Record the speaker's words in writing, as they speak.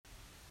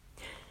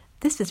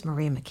This is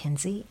Maria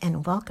McKenzie,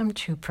 and welcome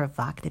to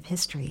Provocative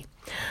History,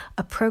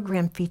 a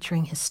program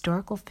featuring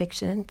historical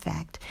fiction and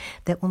fact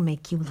that will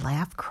make you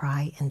laugh,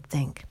 cry, and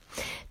think.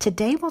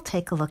 Today we'll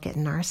take a look at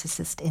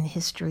narcissists in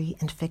history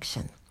and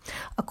fiction.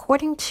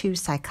 According to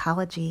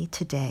Psychology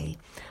Today,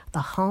 the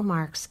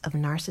hallmarks of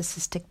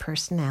narcissistic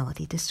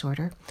personality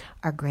disorder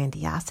are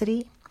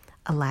grandiosity,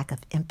 a lack of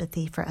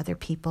empathy for other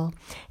people,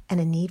 and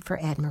a need for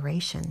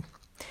admiration.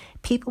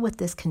 People with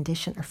this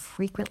condition are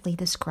frequently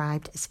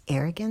described as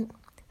arrogant,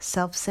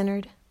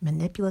 self-centered,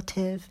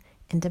 manipulative,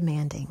 and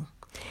demanding.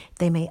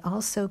 They may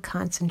also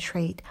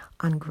concentrate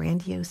on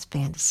grandiose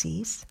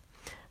fantasies,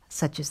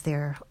 such as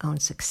their own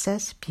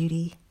success,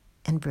 beauty,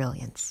 and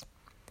brilliance,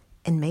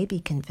 and may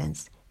be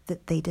convinced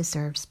that they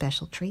deserve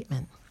special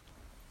treatment.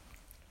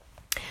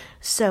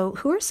 So,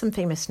 who are some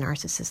famous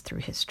narcissists through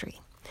history?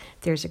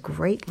 There's a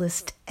great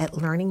list at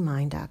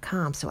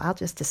learningmind.com, so I'll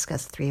just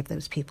discuss 3 of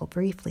those people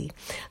briefly.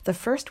 The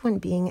first one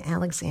being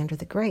Alexander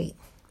the Great.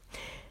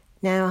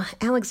 Now,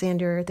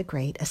 Alexander the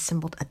Great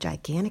assembled a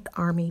gigantic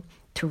army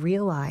to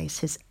realize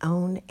his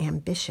own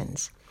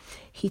ambitions.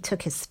 He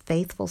took his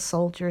faithful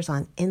soldiers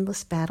on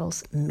endless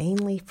battles,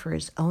 mainly for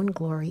his own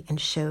glory,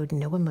 and showed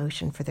no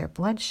emotion for their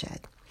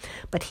bloodshed.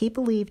 But he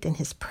believed in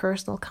his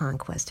personal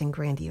conquest and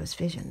grandiose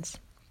visions.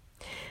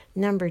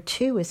 Number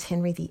 2 is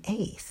Henry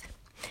VIII.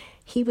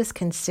 He was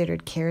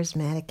considered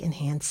charismatic and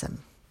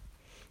handsome,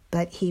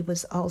 but he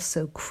was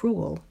also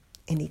cruel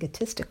and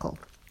egotistical.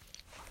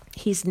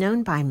 He's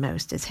known by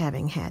most as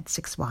having had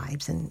 6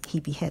 wives, and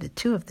he beheaded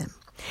 2 of them.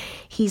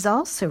 He's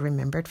also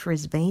remembered for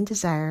his vain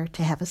desire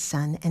to have a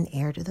son and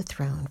heir to the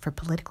throne for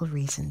political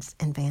reasons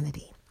and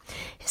vanity.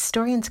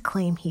 Historians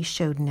claim he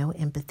showed no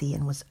empathy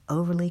and was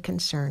overly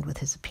concerned with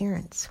his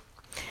appearance.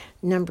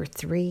 Number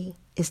 3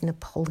 is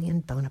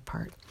Napoleon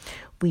Bonaparte.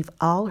 We've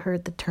all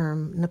heard the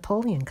term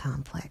Napoleon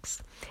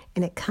complex,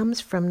 and it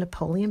comes from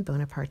Napoleon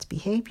Bonaparte's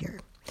behavior.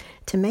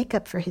 To make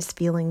up for his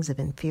feelings of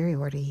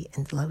inferiority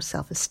and low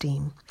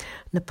self-esteem,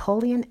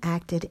 Napoleon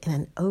acted in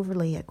an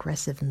overly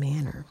aggressive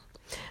manner.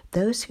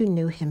 Those who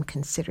knew him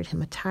considered him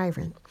a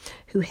tyrant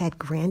who had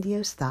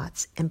grandiose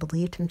thoughts and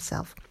believed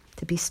himself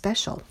to be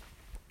special.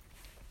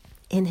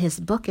 In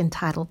his book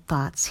entitled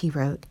Thoughts, he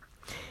wrote,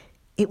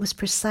 "It was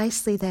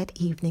precisely that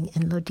evening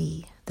in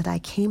Lodi that I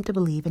came to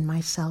believe in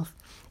myself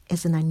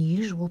as an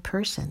unusual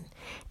person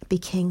and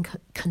became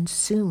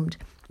consumed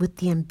with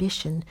the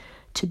ambition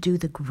to do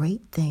the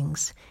great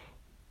things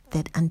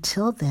that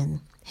until then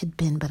had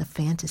been but a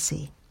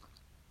fantasy."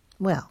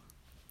 Well,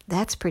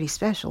 that's pretty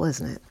special,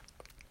 isn't it?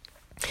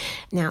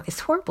 Now,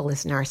 as horrible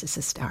as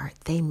narcissists are,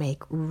 they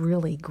make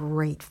really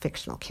great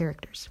fictional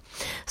characters.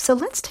 So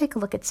let's take a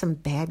look at some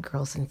bad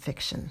girls in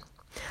fiction.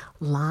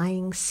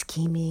 Lying,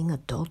 scheming,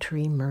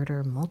 adultery,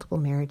 murder, multiple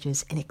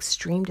marriages, and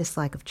extreme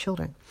dislike of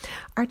children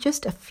are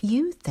just a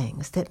few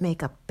things that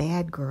make a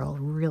bad girl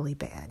really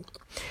bad.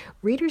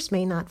 Readers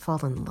may not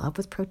fall in love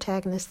with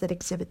protagonists that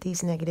exhibit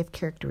these negative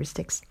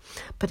characteristics,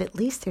 but at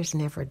least there's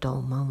never a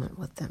dull moment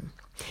with them.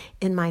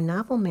 In my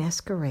novel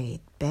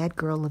Masquerade, bad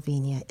girl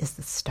Lavinia is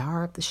the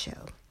star of the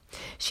show.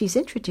 She's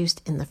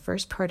introduced in the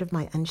first part of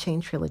my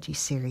Unchained Trilogy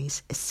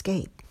series,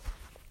 Escape.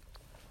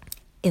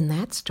 In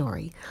that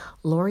story,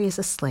 Lori is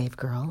a slave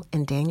girl,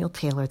 and Daniel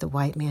Taylor, the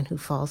white man who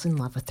falls in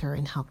love with her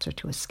and helps her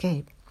to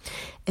escape.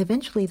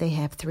 Eventually, they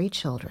have 3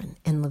 children,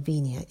 and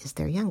Lavinia is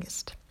their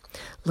youngest.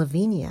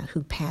 Lavinia,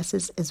 who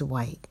passes as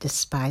white,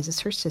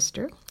 despises her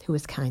sister, who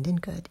is kind and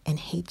good, and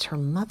hates her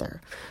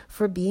mother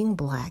for being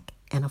black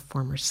and a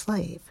former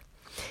slave.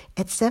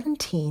 At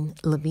 17,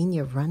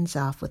 Lavinia runs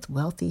off with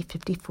wealthy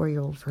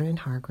 54-year-old Vernon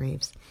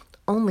Hargraves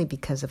only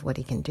because of what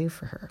he can do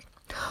for her.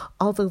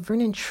 Although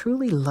Vernon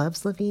truly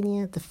loves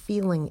Lavinia, the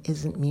feeling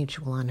isn't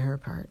mutual on her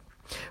part.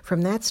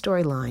 From that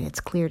storyline, it's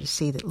clear to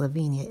see that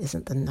Lavinia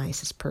isn't the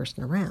nicest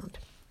person around.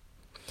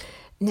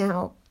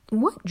 Now,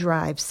 what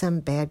drives some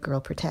bad girl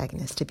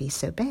protagonists to be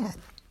so bad?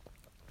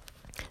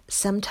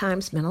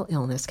 Sometimes mental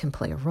illness can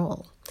play a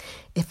role.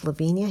 If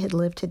Lavinia had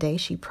lived today,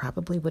 she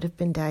probably would have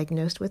been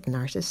diagnosed with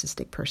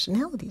narcissistic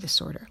personality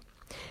disorder.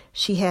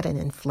 She had an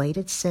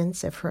inflated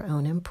sense of her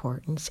own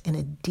importance and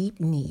a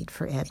deep need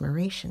for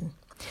admiration.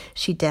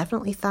 She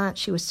definitely thought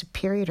she was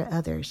superior to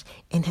others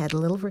and had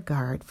little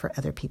regard for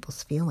other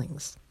people's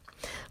feelings.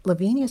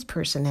 Lavinia's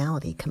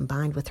personality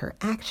combined with her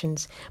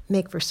actions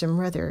make for some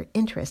rather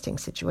interesting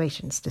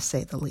situations, to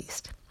say the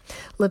least.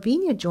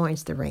 Lavinia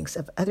joins the ranks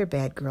of other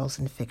bad girls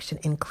in fiction,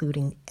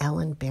 including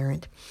Ellen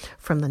Barrett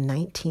from the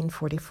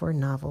 1944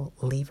 novel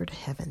Leave Her to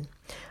Heaven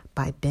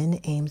by Ben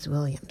Ames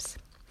Williams.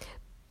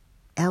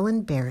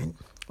 Ellen Barrett,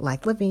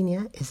 like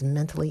Lavinia, is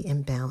mentally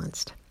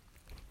imbalanced.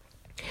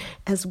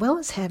 As well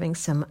as having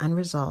some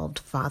unresolved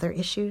father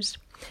issues,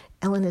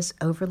 Ellen is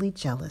overly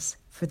jealous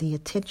for the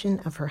attention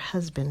of her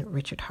husband,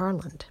 Richard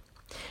Harland.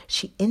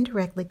 She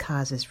indirectly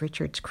causes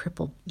Richard's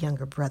crippled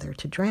younger brother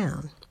to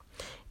drown.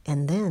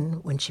 And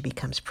then, when she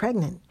becomes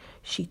pregnant,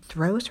 she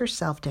throws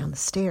herself down the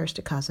stairs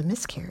to cause a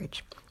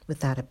miscarriage.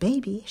 Without a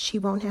baby, she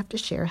won't have to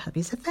share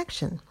hubby's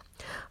affection.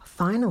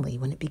 Finally,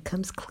 when it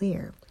becomes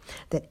clear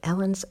that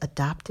Ellen's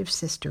adoptive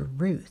sister,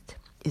 Ruth,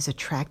 is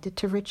attracted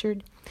to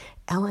Richard,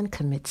 Ellen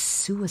commits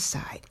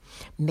suicide,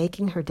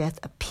 making her death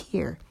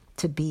appear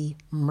to be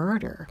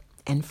murder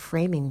and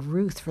framing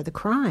Ruth for the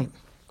crime.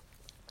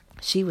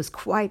 She was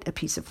quite a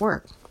piece of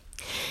work.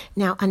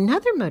 Now,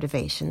 another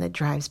motivation that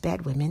drives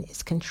bad women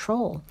is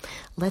control.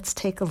 Let's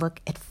take a look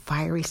at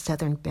fiery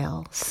Southern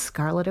belle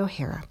Scarlett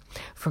O'Hara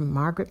from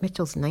Margaret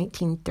Mitchell's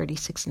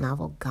 1936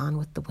 novel Gone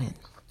with the Wind.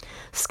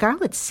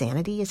 Scarlett's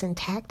sanity is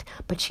intact,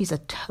 but she's a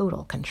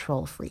total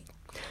control freak.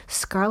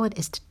 Scarlett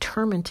is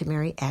determined to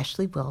marry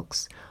Ashley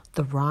Wilkes,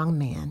 the wrong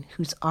man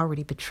who's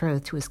already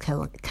betrothed to his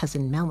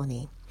cousin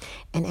Melanie,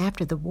 and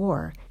after the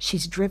war,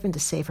 she's driven to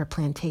save her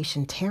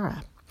plantation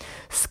Tara.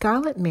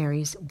 Scarlett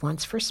marries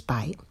once for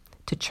spite,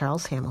 to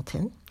Charles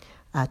Hamilton,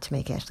 to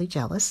make Ashley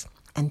jealous,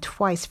 and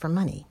twice for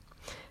money,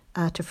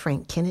 to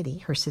Frank Kennedy,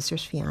 her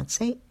sister's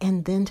fiancé,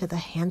 and then to the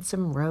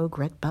handsome rogue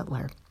Rhett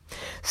Butler.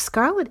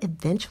 Scarlett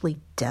eventually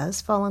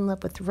does fall in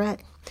love with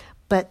Rhett,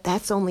 but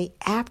that's only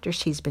after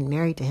she's been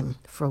married to him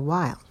for a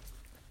while.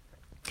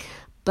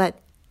 But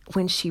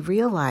when she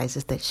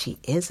realizes that she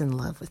is in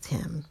love with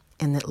him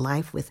and that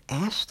life with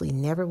Ashley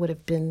never would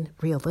have been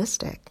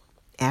realistic,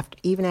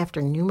 even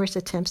after numerous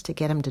attempts to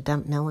get him to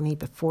dump Melanie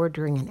before,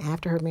 during, and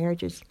after her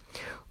marriages,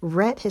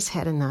 Rhett has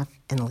had enough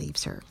and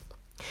leaves her.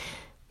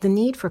 The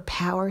need for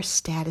power,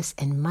 status,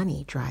 and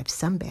money drives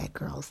some bad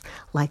girls,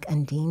 like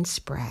Undine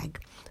Spragg,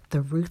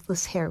 the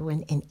ruthless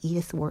heroine in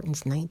Edith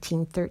Wharton's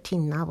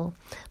 1913 novel,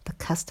 The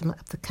Custom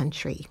of the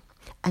Country.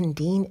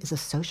 Undine is a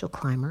social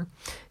climber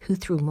who,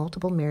 through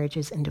multiple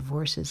marriages and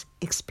divorces,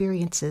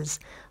 experiences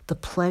the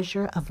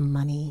pleasure of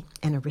money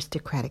and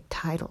aristocratic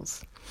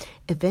titles.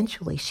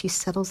 Eventually, she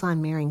settles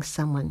on marrying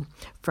someone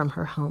from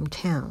her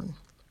hometown.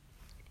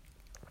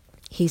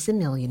 He's a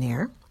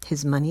millionaire,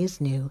 his money is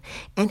new,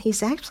 and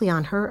he's actually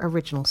on her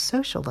original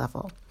social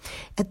level.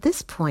 At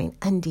this point,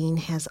 Undine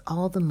has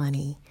all that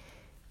money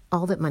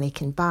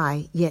can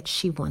buy, yet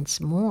she wants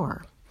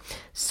more.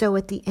 So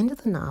at the end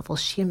of the novel,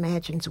 she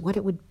imagines what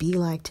it would be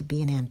like to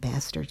be an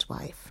ambassador's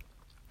wife.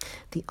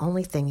 The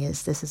only thing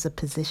is, this is a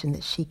position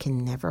that she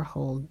can never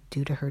hold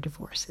due to her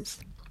divorces.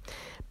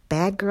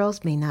 Bad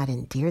girls may not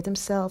endear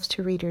themselves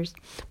to readers,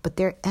 but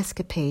their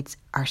escapades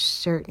are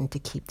certain to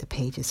keep the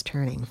pages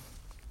turning.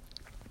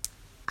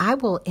 I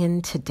will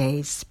end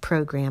today's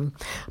program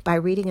by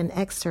reading an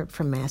excerpt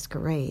from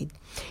Masquerade.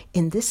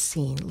 In this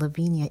scene,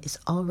 Lavinia is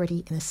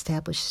already an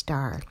established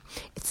star.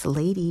 It's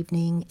late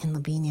evening, and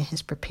Lavinia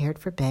has prepared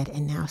for bed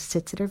and now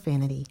sits at her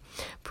vanity,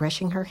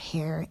 brushing her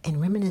hair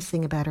and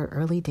reminiscing about her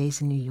early days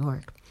in New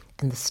York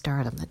and the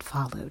stardom that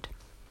followed.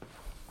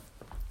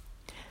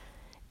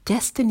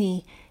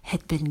 Destiny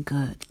had been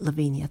good,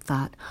 Lavinia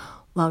thought,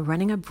 while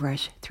running a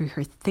brush through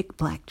her thick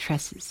black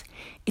tresses.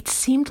 It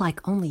seemed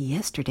like only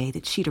yesterday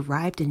that she'd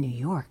arrived in New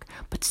York,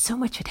 but so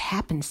much had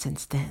happened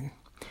since then.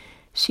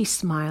 She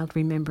smiled,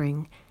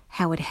 remembering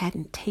how it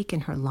hadn't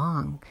taken her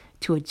long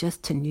to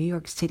adjust to New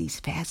York City's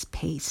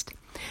fast-paced.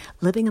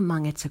 Living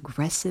among its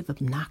aggressive,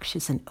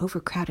 obnoxious, and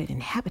overcrowded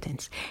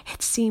inhabitants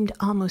had seemed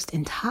almost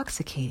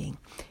intoxicating,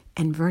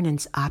 and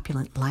Vernon's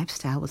opulent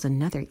lifestyle was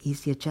another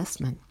easy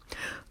adjustment.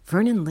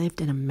 Vernon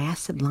lived in a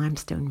massive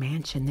limestone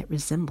mansion that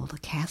resembled a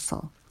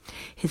castle.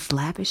 His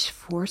lavish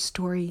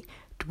 4-story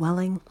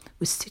dwelling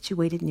was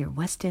situated near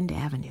West End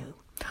Avenue.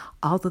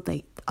 Although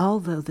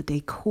the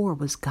decor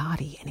was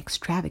gaudy and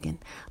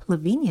extravagant,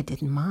 Lavinia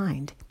didn't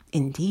mind.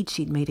 Indeed,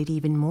 she'd made it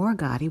even more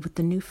gaudy with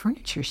the new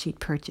furniture she'd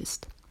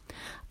purchased.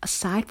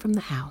 Aside from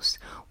the house,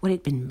 what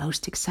had been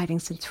most exciting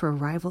since her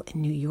arrival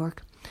in New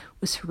York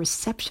was her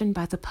reception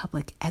by the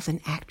public as an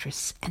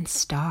actress and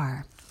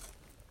star.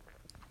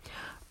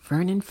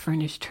 Vernon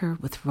furnished her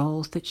with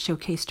roles that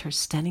showcased her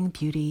stunning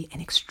beauty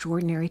and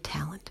extraordinary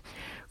talent.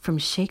 From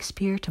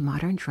Shakespeare to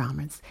modern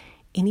dramas,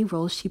 any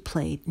role she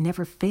played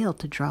never failed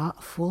to draw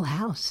a full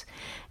house.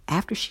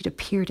 After she'd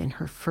appeared in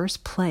her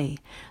first play,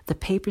 the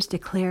papers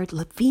declared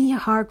Lavinia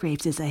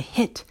Hargraves is a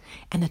hit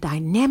and a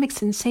dynamic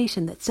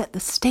sensation that set the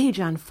stage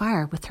on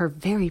fire with her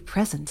very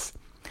presence.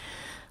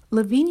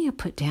 Lavinia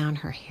put down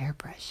her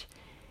hairbrush.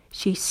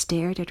 She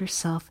stared at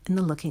herself in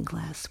the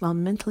looking-glass while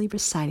mentally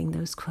reciting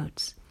those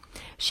quotes.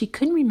 She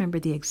couldn't remember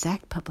the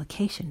exact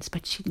publications,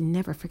 but she'd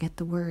never forget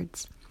the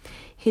words.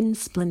 Hidden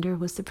Splendor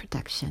was the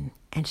production,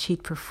 and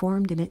she'd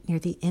performed in it near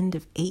the end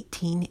of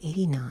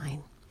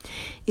 1889.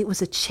 It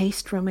was a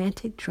chaste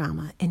romantic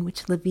drama in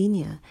which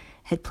Lavinia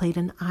had played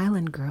an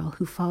island girl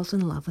who falls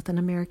in love with an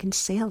American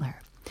sailor.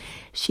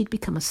 She'd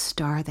become a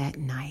star that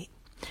night.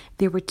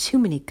 There were too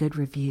many good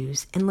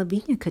reviews, and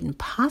Lavinia couldn't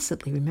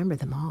possibly remember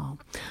them all,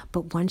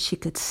 but one she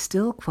could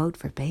still quote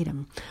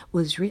verbatim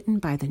was written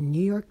by the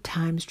New York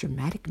Times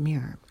Dramatic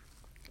Mirror.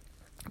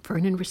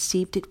 Vernon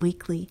received it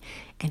weekly,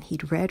 and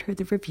he'd read her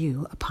the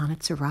review upon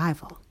its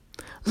arrival.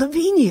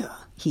 "Lavinia,"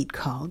 he'd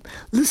called,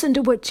 "listen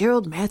to what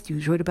Gerald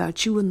Matthews wrote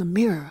about you in the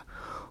Mirror.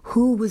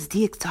 Who was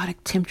the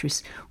exotic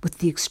temptress with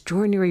the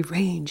extraordinary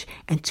range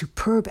and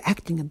superb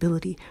acting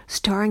ability,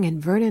 starring in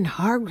Vernon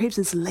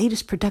Hargraves'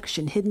 latest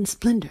production, Hidden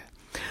Splendor?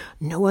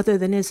 No other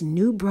than his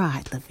new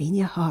bride,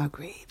 Lavinia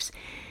Hargraves.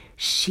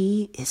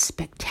 She is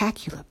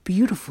spectacular,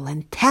 beautiful,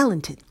 and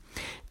talented.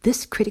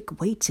 This critic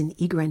waits in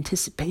eager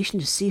anticipation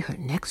to see her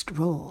next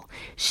role.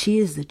 She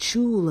is the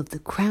jewel of the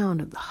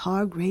crown of the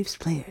Hargraves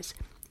Players,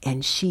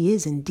 and she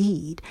is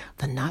indeed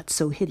the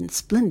not-so-hidden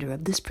splendor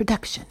of this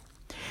production.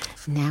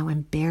 Now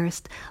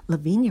embarrassed,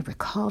 Lavinia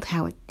recalled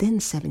how at then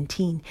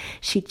 17,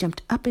 she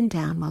jumped up and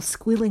down while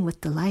squealing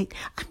with delight,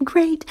 "I'm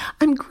great!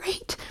 I'm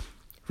great!"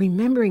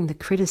 Remembering the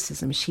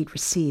criticism she'd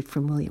received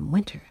from William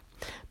Winter,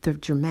 the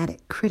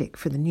dramatic critic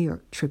for the New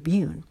York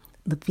Tribune,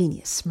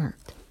 Lavinia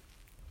smirked.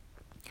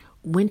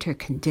 Winter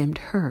condemned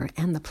her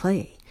and the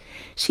play.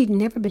 She'd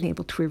never been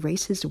able to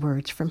erase his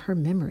words from her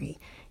memory,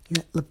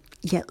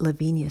 yet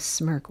Lavinia's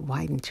smirk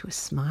widened to a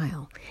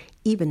smile,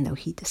 even though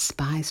he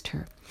despised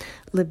her.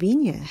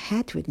 Lavinia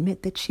had to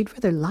admit that she'd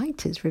rather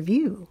liked his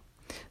review.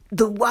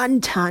 "The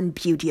wanton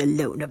beauty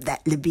alone of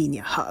that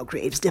Lavinia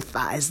Hargraves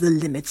defies the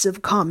limits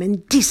of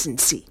common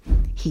decency,"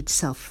 he'd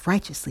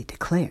self-righteously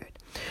declared.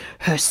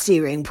 "Her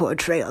searing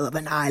portrayal of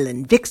an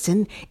island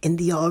vixen in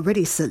the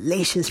already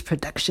salacious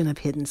production of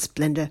Hidden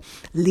Splendor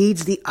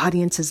leads the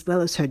audience as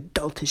well as her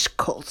doltish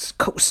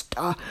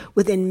co-star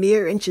within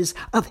mere inches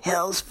of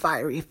hell's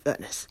fiery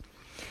furnace."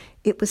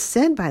 It was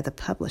said by the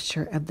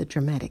publisher of the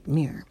Dramatic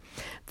Mirror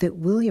that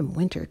William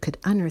Winter could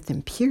unearth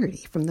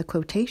impurity from the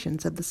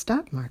quotations of the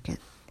stock market.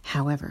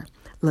 However,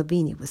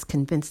 Lavinia was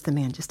convinced the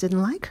man just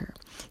didn't like her.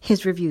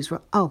 His reviews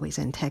were always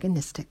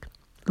antagonistic.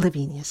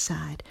 Lavinia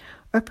sighed.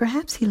 Or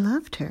perhaps he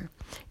loved her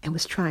and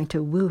was trying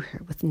to woo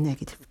her with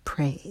negative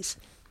praise.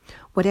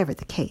 Whatever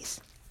the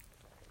case,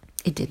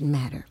 it didn't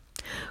matter.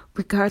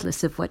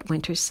 Regardless of what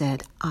Winter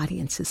said,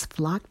 audiences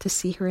flocked to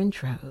see her in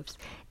droves,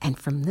 and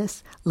from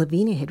this,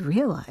 Lavinia had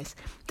realized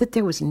that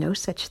there was no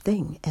such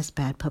thing as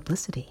bad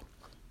publicity.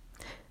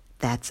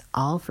 That's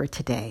all for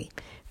today.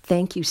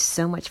 Thank you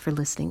so much for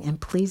listening,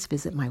 and please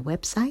visit my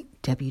website,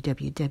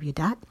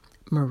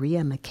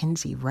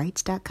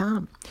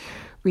 www.mariamackenzieWrites.com.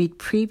 Read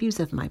previews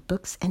of my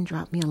books and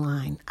drop me a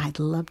line. I'd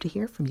love to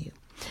hear from you.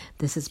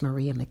 This is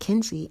Maria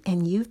Mackenzie,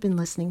 and you've been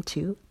listening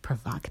to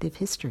Provocative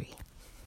History.